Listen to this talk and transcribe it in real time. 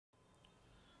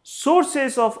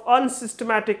Sources of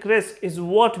unsystematic risk is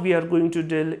what we are going to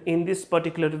deal in this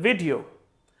particular video.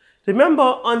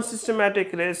 Remember,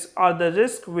 unsystematic risks are the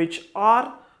risks which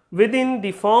are within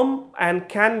the firm and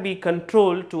can be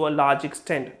controlled to a large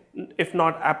extent, if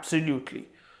not absolutely.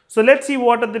 So let's see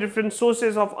what are the different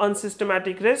sources of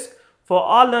unsystematic risk. For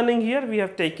our learning here, we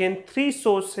have taken 3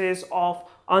 sources of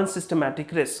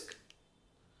unsystematic risk.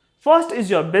 First is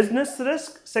your business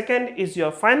risk, second is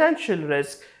your financial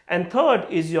risk, and third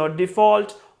is your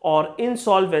default or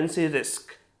insolvency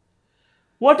risk.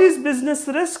 What is business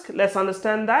risk? Let's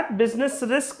understand that. Business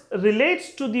risk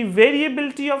relates to the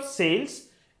variability of sales,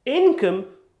 income,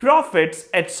 profits,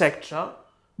 etc.,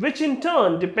 which in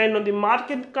turn depend on the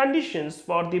market conditions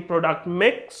for the product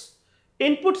mix,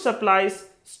 input supplies,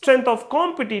 strength of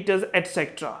competitors,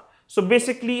 etc. So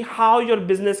basically how your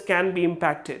business can be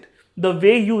impacted, the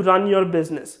way you run your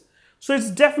business. So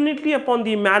it's definitely upon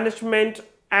the management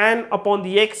and upon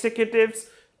the executives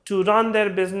to run their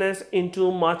business into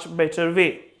a much better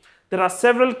way. There are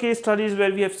several case studies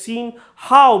where we have seen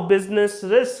how business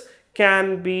risk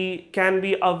can be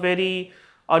a very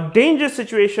dangerous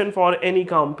situation for any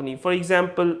company. For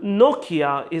example,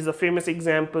 Nokia is a famous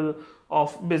example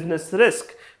of business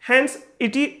risk. Hence,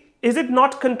 is it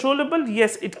not controllable?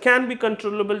 Yes, it can be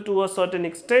controllable to a certain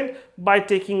extent by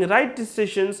taking right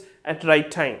decisions at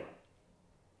right time.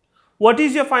 What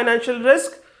is your financial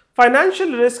risk? Financial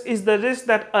risk is the risk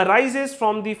that arises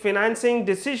from the financing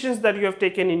decisions that you have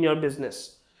taken in your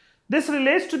business. This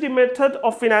relates to the method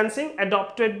of financing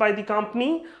adopted by the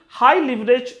company, high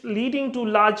leverage leading to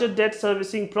larger debt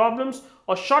servicing problems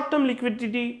or short-term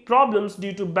liquidity problems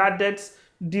due to bad debts,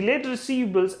 delayed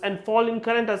receivables and fall in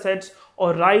current assets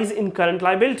or rise in current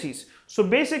liabilities. So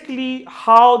basically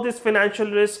how this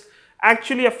financial risk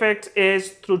actually affects is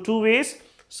through 2 ways.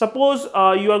 Suppose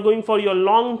you are going for your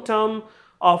long-term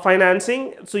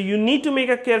financing, so you need to make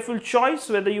a careful choice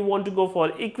whether you want to go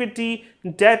for equity,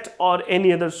 debt or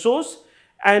any other source.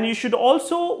 And you should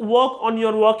also work on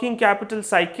your working capital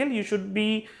cycle.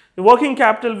 The working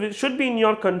capital should be in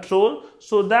your control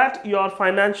so that your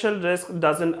financial risk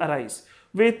doesn't arise.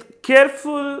 With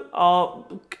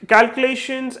careful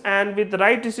calculations and with the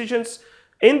right decisions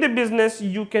in the business,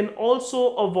 you can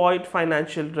also avoid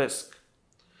financial risk.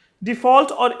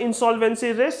 Default or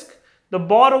insolvency risk. The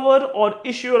borrower or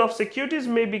issuer of securities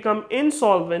may become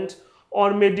insolvent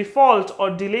or may default or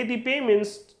delay the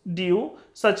payments due,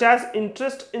 such as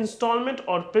interest installment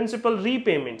or principal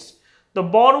repayments. The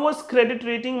borrower's credit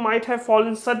rating might have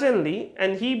fallen suddenly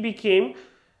and he became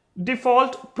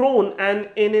default prone, and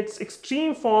in its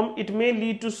extreme form it may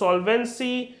lead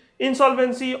to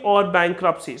insolvency or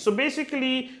bankruptcy. So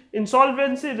basically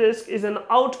insolvency risk is an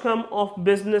outcome of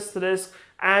business risk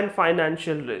and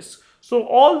financial risk. So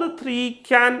all the 3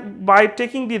 can, by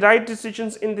taking the right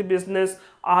decisions in the business,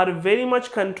 are very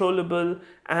much controllable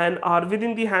and are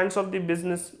within the hands of the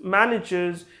business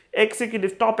managers,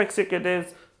 top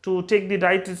executives to take the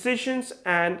right decisions,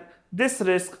 and this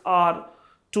risk are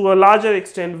to a larger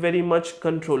extent very much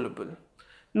controllable.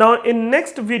 Now in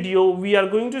next video we are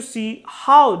going to see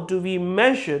how do we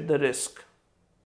measure the risk.